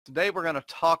Today we're going to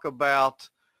talk about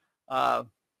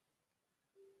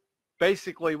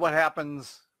basically what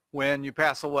happens when you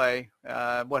pass away,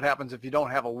 what happens if you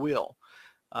don't have a will.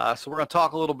 So we're going to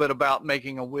talk a little bit about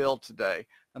making a will today.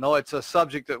 I know it's a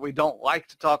subject that we don't like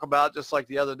to talk about, just like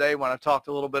the other day when I talked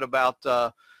a little bit about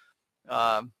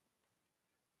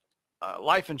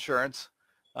life insurance,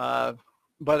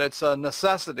 but it's a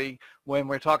necessity when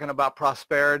we're talking about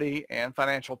prosperity and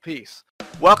financial peace.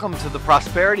 Welcome to the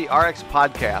Prosperity RX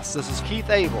podcast. This is Keith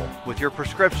Abell with your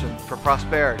prescription for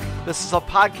prosperity. This is a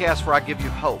podcast where I give you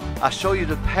hope. I show you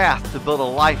the path to build a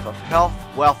life of health,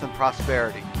 wealth, and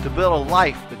prosperity, to build a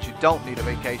life that you don't need a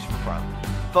vacation from.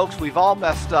 Folks, we've all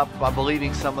messed up by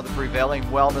believing some of the prevailing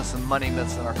wellness and money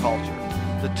myths in our culture.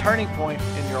 The turning point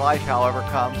in your life, however,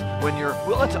 comes when you're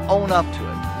willing to own up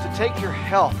to it, to take your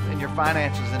health and your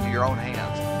finances into your own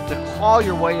hands, to claw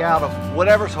your way out of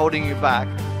whatever's holding you back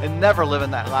and never live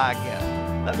in that lie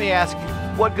again. Let me ask you,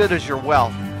 what good is your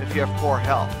wealth if you have poor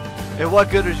health? And what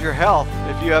good is your health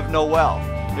if you have no wealth?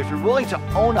 If you're willing to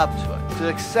own up to it, to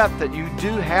accept that you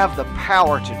do have the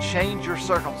power to change your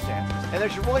circumstances, and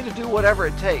that you're willing to do whatever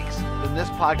it takes, then this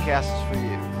podcast is for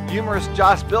you. Humorist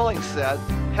Josh Billings said,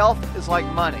 "Health is like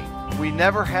money. We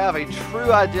never have a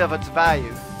true idea of its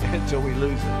value until we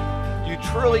lose it." You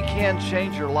truly can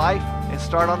change your life and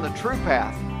start on the true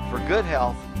path for good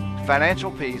health,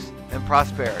 financial peace, and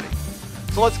prosperity.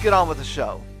 So let's get on with the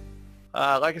show.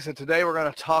 Like I said, today we're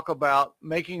going to talk about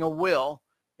making a will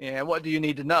and what do you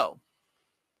need to know.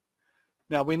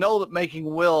 Now, we know that making a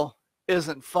will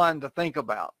isn't fun to think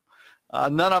about.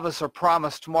 None of us are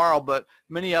promised tomorrow, but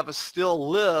many of us still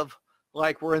live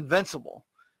like we're invincible.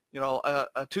 You know,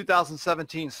 a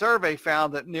 2017 survey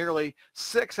found that nearly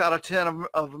 6 out of 10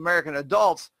 of American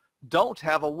adults don't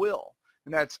have a will,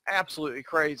 and that's absolutely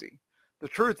crazy. The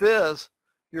truth is,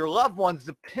 your loved ones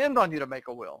depend on you to make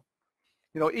a will.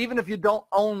 You know, even if you don't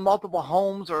own multiple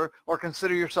homes or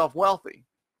consider yourself wealthy.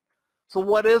 So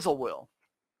what is a will?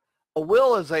 A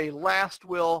will is a last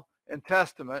will and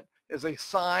testament, is a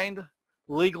signed,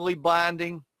 legally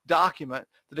binding document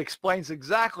that explains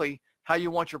exactly how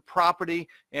you want your property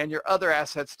and your other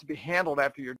assets to be handled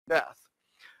after your death.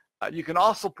 You can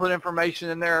also put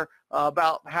information in there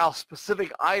about how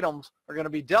specific items are going to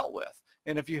be dealt with.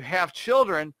 And if you have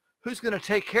children, who's going to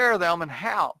take care of them and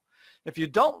how? If you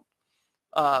don't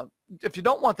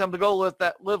want them to go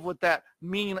live with that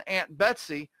mean Aunt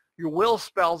Betsy, your will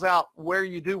spells out where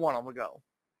you do want them to go.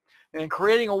 And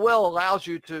creating a will allows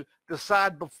you to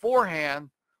decide beforehand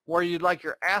where you'd like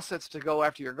your assets to go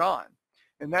after you're gone.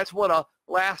 And that's what a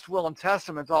last will and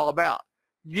testament's all about.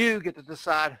 You get to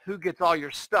decide who gets all your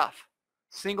stuff,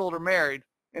 single or married,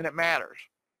 and it matters.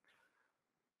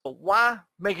 So why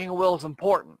making a will is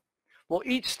important? Well,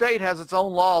 each state has its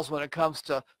own laws when it comes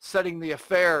to setting the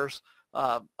affairs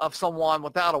of someone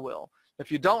without a will.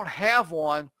 If you don't have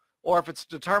one, or if it's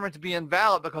determined to be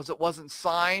invalid because it wasn't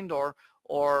signed or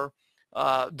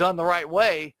done the right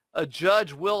way, a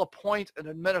judge will appoint an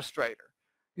administrator.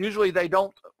 Usually they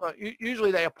don't.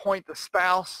 Usually they appoint the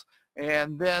spouse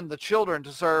and then the children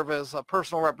to serve as a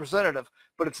personal representative.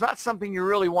 But it's not something you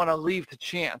really want to leave to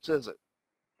chance, is it?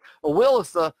 A will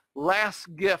is the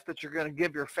last gift that you're going to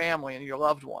give your family and your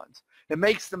loved ones. It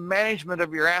makes the management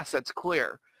of your assets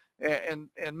clear and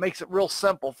makes it real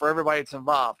simple for everybody that's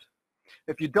involved.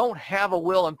 If you don't have a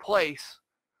will in place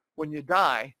when you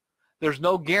die, there's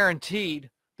no guaranteed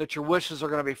that your wishes are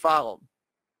going to be followed.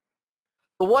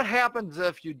 But what happens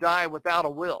if you die without a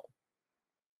will?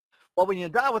 Well, when you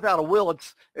die without a will,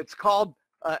 it's called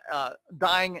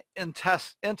dying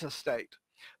intestate.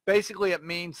 Basically, it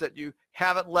means that you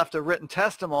haven't left a written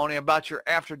testimony about your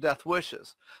after-death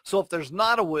wishes. So if there's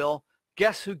not a will,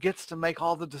 guess who gets to make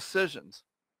all the decisions?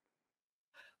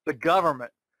 The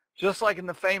government. Just like in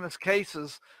the famous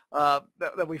cases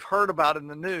that we've heard about in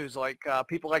the news, like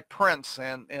people like Prince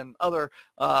and other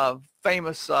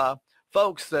famous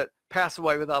folks that pass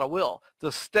away without a will.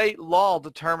 The state law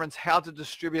determines how to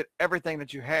distribute everything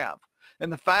that you have. And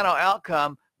the final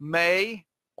outcome may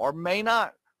or may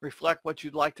not reflect what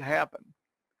you'd like to happen.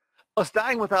 Plus,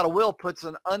 dying without a will puts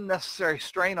an unnecessary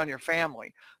strain on your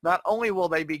family. Not only will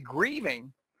they be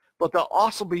grieving, but they'll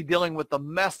also be dealing with the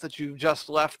mess that you've just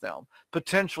left them,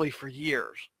 potentially for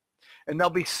years. And they'll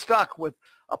be stuck with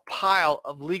a pile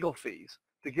of legal fees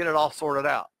to get it all sorted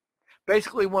out.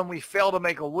 Basically, when we fail to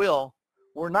make a will,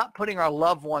 we're not putting our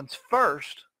loved ones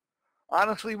first.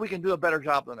 Honestly, we can do a better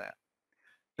job than that.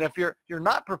 And if you're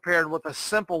not prepared with a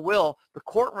simple will, the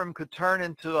courtroom could turn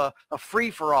into a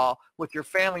free-for-all with your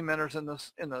family members in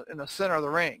the center of the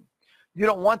ring. You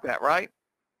don't want that, right?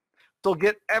 So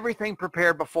get everything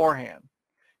prepared beforehand.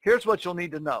 Here's what you'll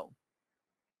need to know.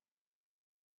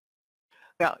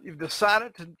 Now, you've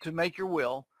decided to make your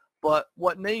will, but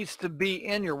what needs to be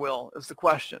in your will is the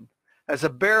question. As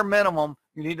a bare minimum,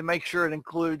 you need to make sure it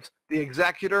includes the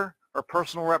executor or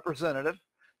personal representative.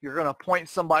 You're going to appoint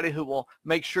somebody who will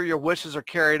make sure your wishes are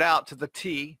carried out to the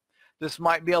T. This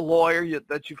might be a lawyer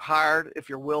that you've hired if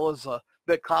your will is a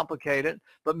bit complicated,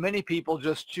 but many people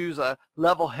just choose a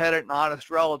level-headed and honest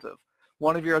relative.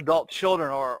 One of your adult children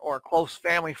or a close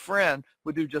family friend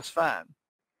would do just fine.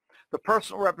 The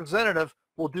personal representative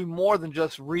will do more than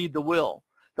just read the will.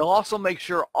 They'll also make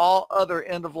sure all other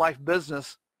end-of-life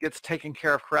business gets taken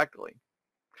care of correctly.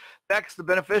 Next, the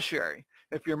beneficiary.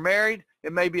 If you're married,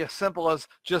 it may be as simple as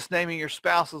just naming your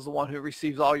spouse as the one who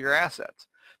receives all your assets.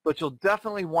 But you'll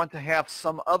definitely want to have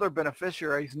some other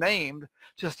beneficiaries named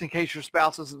just in case your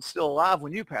spouse isn't still alive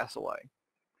when you pass away.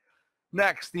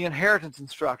 Next, the inheritance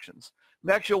instructions.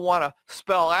 Next, you'll want to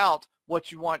spell out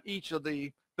what you want each of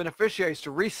the beneficiaries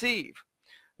to receive.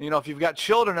 You know, if you've got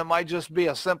children, it might just be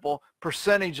a simple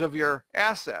percentage of your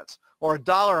assets or a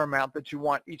dollar amount that you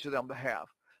want each of them to have.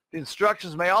 The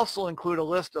instructions may also include a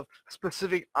list of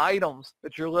specific items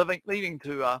that you're leaving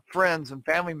to friends and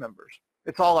family members.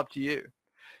 It's all up to you.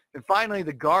 And finally,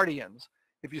 the guardians.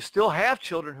 If you still have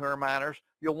children who are minors,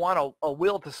 you'll want a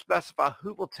will to specify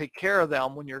who will take care of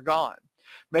them when you're gone.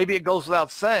 Maybe it goes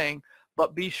without saying,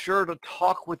 but be sure to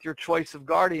talk with your choice of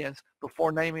guardians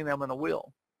before naming them in a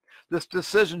will. This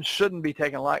decision shouldn't be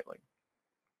taken lightly.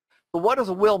 So what does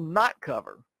a will not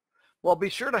cover? Well, be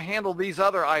sure to handle these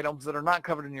other items that are not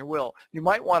covered in your will. You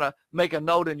might want to make a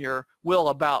note in your will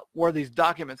about where these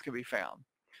documents can be found.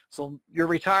 So your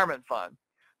retirement fund,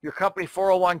 your company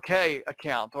 401k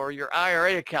account, or your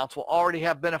IRA accounts will already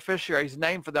have beneficiaries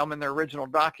named for them in their original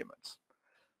documents.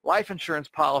 Life insurance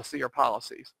policy or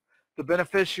policies. The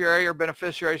beneficiary or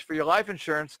beneficiaries for your life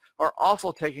insurance are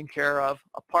also taken care of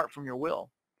apart from your will.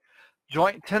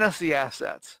 Joint tenancy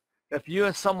assets. If you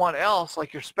and someone else,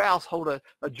 like your spouse, hold a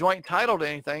joint title to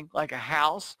anything, like a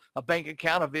house, a bank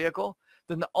account, a vehicle,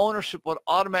 then the ownership would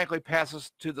automatically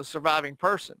pass to the surviving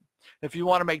person. If you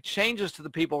want to make changes to the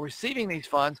people receiving these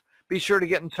funds, be sure to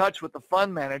get in touch with the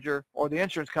fund manager or the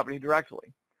insurance company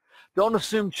directly. Don't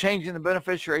assume changing the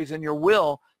beneficiaries in your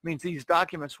will means these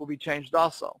documents will be changed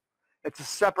also. It's a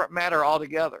separate matter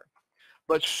altogether,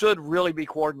 but should really be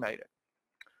coordinated.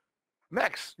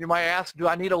 Next, you might ask, do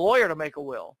I need a lawyer to make a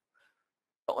will?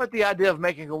 Don't let the idea of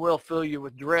making a will fill you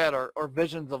with dread or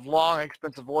visions of long,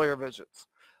 expensive lawyer visits.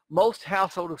 Most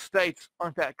household estates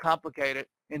aren't that complicated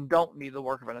and don't need the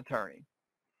work of an attorney.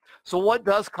 So what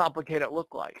does complicated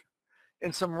look like?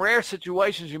 In some rare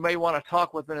situations, you may want to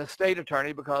talk with an estate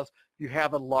attorney because you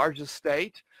have a large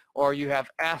estate, or you have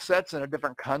assets in a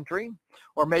different country,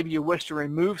 or maybe you wish to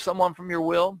remove someone from your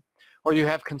will, or you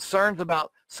have concerns about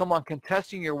someone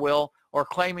contesting your will or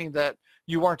claiming that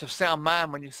you weren't of sound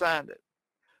mind when you signed it.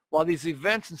 While these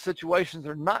events and situations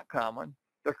are not common,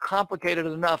 they're complicated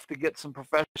enough to get some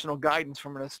professional guidance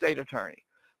from an estate attorney.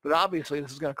 But obviously,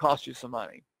 this is going to cost you some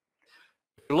money.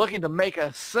 If you're looking to make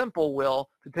a simple will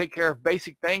to take care of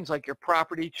basic things like your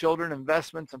property, children,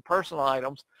 investments, and personal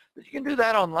items, you can do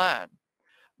that online.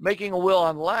 Making a will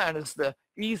online is the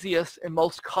easiest and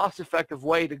most cost-effective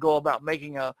way to go about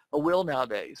making a will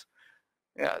nowadays.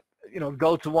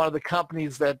 Go to one of the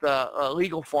companies that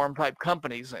legal form type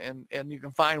companies, and you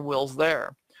can find wills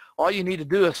there. All you need to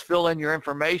do is fill in your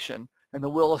information, and the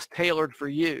will is tailored for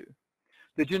you.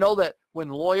 Did you know that when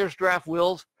lawyers draft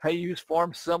wills, they use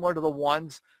forms similar to the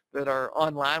ones that are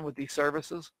online with these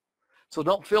services? So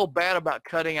don't feel bad about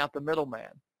cutting out the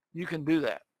middleman. You can do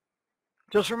that.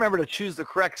 Just remember to choose the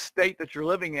correct state that you're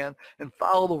living in and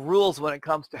follow the rules when it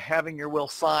comes to having your will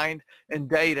signed and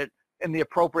dated and the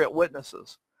appropriate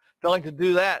witnesses. Failing to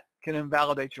do that can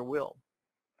invalidate your will.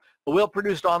 A will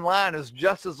produced online is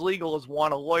just as legal as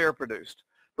one a lawyer produced,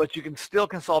 but you can still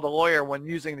consult a lawyer when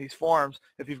using these forms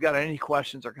if you've got any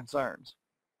questions or concerns.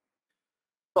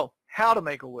 So, how to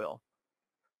make a will?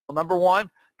 Well, number one,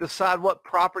 decide what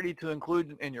property to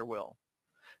include in your will.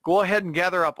 Go ahead and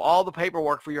gather up all the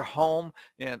paperwork for your home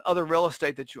and other real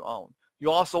estate that you own.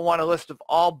 You also want a list of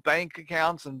all bank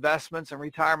accounts, investments, and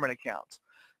retirement accounts,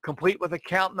 complete with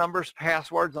account numbers,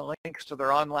 passwords, and links to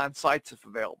their online sites if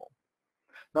available.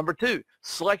 Number two,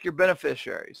 select your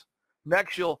beneficiaries.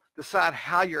 Next, you'll decide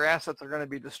how your assets are going to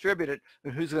be distributed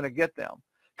and who's going to get them.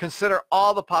 Consider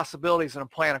all the possibilities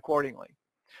and plan accordingly.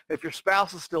 If your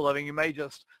spouse is still living, you may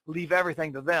just leave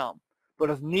everything to them. But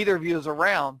if neither of you is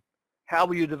around, how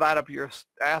will you divide up your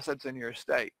assets in your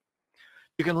estate?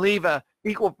 You can leave an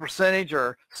equal percentage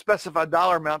or specified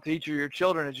dollar amount to each of your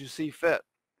children as you see fit.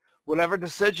 Whatever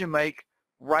decision you make,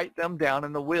 write them down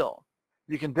in the will.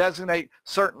 You can designate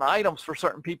certain items for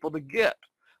certain people to get.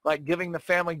 like giving the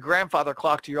family grandfather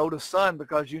clock to your oldest son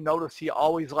because you noticed he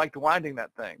always liked winding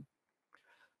that thing.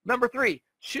 Number 3,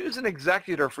 choose an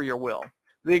executor for your will.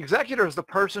 The executor is the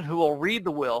person who will read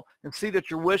the will and see that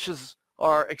your wishes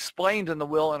are explained in the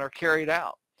will and are carried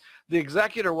out. The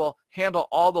executor will handle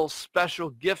all those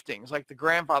special giftings like the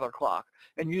grandfather clock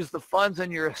and use the funds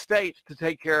in your estate to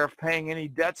take care of paying any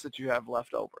debts that you have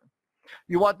left over.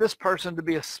 You want this person to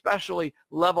be especially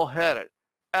level-headed,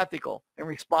 ethical, and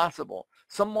responsible,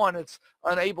 someone that's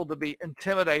unable to be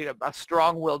intimidated by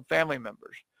strong-willed family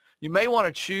members. You may want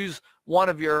to choose one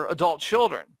of your adult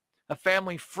children, a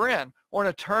family friend, or an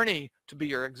attorney to be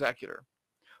your executor.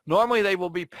 Normally, they will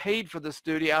be paid for this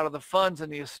duty out of the funds in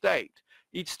the estate.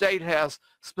 Each state has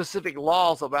specific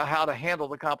laws about how to handle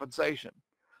the compensation.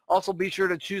 Also, be sure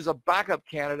to choose a backup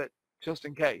candidate just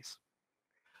in case.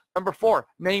 Number 4,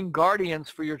 name guardians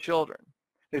for your children.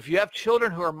 If you have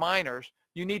children who are minors,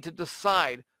 you need to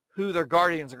decide who their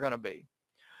guardians are going to be,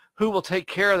 who will take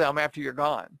care of them after you're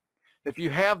gone. If you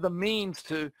have the means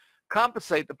to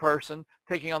compensate the person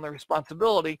taking on the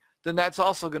responsibility, then that's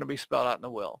also going to be spelled out in the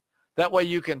will. That way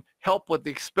you can help with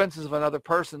the expenses of another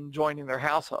person joining their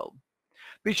household.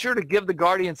 Be sure to give the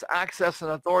guardians access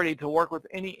and authority to work with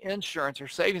any insurance or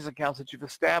savings accounts that you've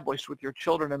established with your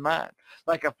children in mind,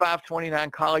 like a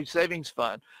 529 college savings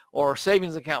fund or a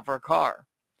savings account for a car.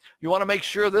 You want to make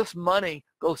sure this money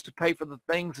goes to pay for the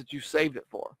things that you saved it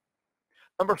for.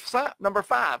 Number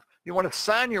 5, you want to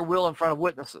sign your will in front of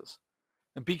witnesses.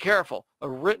 And be careful, a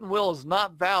written will is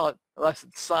not valid unless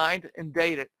it's signed and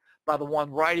dated by the one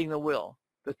writing the will,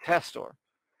 the testor,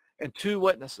 and 2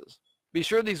 witnesses. Be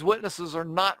sure these witnesses are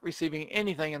not receiving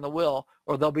anything in the will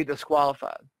or they'll be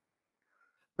disqualified.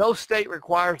 No state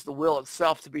requires the will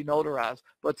itself to be notarized,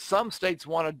 but some states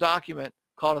want a document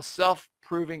called a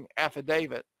self-proving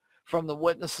affidavit from the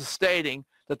witnesses stating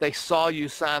that they saw you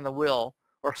sign the will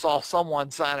or saw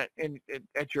someone sign it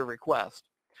at your request.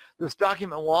 This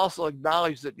document will also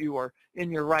acknowledge that you are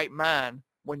in your right mind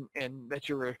and that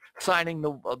you were signing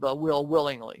the will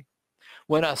willingly.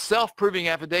 When a self-proving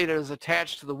affidavit is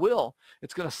attached to the will,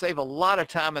 it's going to save a lot of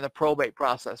time in the probate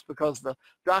process because the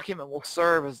document will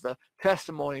serve as the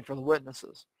testimony for the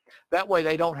witnesses. That way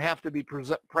they don't have to be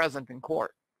present in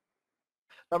court.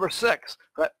 Number 6,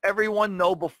 let everyone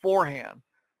know beforehand.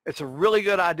 It's a really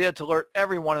good idea to alert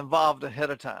everyone involved ahead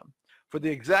of time, for the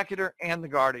executor and the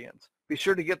guardians. Be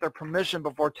sure to get their permission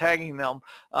before tagging them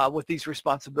with these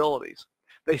responsibilities.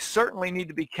 They certainly need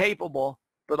to be capable,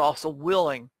 but also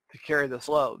willing to carry this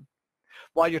load.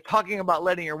 While you're talking about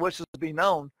letting your wishes be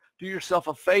known, do yourself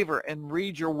a favor and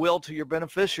read your will to your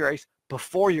beneficiaries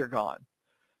before you're gone.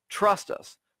 Trust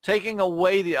us, taking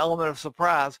away the element of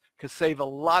surprise could save a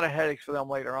lot of headaches for them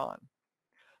later on.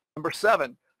 Number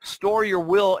 7, store your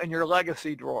will in your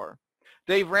legacy drawer.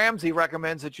 Dave Ramsey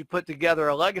recommends that you put together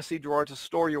a legacy drawer to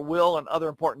store your will and other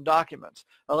important documents.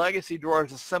 A legacy drawer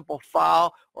is a simple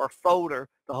file or folder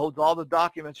that holds all the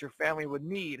documents your family would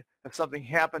need if something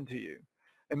happened to you.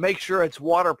 And make sure it's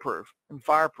waterproof and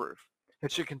fireproof.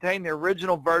 It should contain the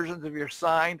original versions of your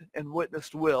signed and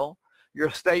witnessed will, your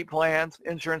estate plans,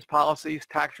 insurance policies,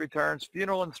 tax returns,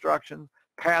 funeral instructions,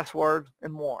 passwords,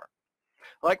 and more.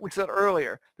 Like we said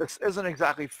earlier, this isn't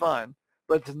exactly fun,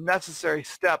 but it's a necessary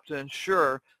step to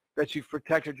ensure that you've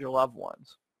protected your loved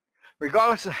ones.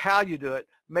 Regardless of how you do it,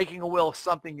 making a will is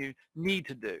something you need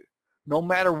to do, no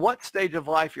matter what stage of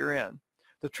life you're in.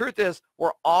 The truth is,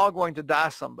 we're all going to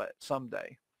die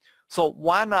someday. So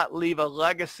why not leave a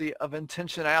legacy of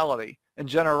intentionality and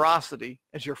generosity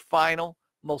as your final,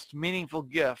 most meaningful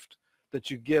gift that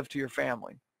you give to your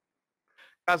family?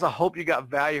 Guys, I hope you got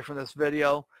value from this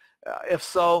video. If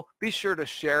so, be sure to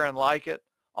share and like it.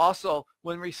 Also,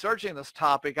 when researching this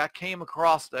topic, I came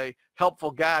across a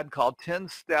helpful guide called 10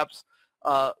 Steps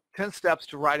to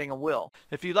Writing a Will.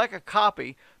 If you'd like a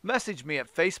copy, message me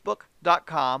at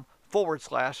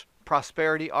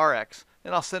facebook.com/ProsperityRx,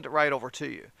 and I'll send it right over to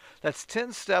you. That's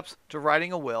 10 Steps to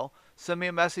Writing a Will. Send me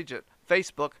a message at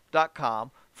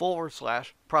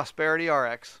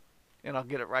facebook.com/ProsperityRx, and I'll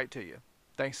get it right to you.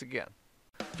 Thanks again.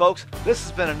 Folks, this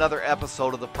has been another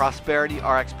episode of the Prosperity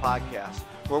RX Podcast,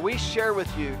 where we share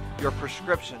with you your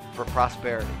prescription for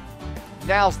prosperity.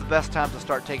 Now's the best time to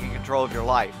start taking control of your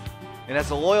life. And as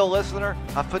a loyal listener,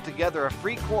 I've put together a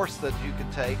free course that you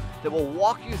can take that will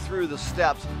walk you through the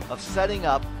steps of setting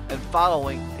up and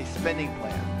following a spending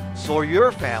plan, so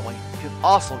your family can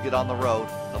also get on the road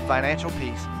of financial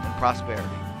peace and prosperity.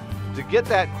 To get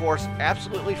that course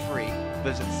absolutely free,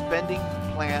 visit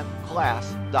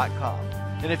spendingplanclass.com.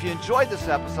 And if you enjoyed this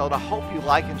episode, I hope you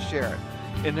like and share it.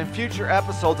 And in future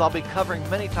episodes, I'll be covering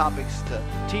many topics to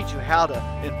teach you how to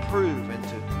improve and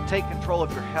to take control of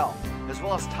your health, as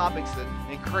well as topics that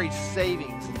encourage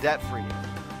savings and debt freedom.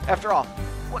 After all,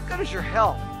 what good is your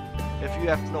health if you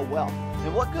have no wealth?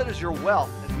 And what good is your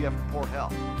wealth if you have poor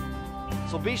health?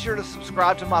 So be sure to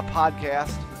subscribe to my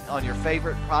podcast on your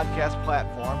favorite podcast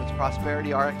platform. It's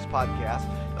Prosperity RX Podcast.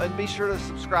 And be sure to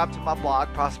subscribe to my blog,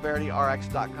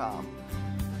 prosperityrx.com.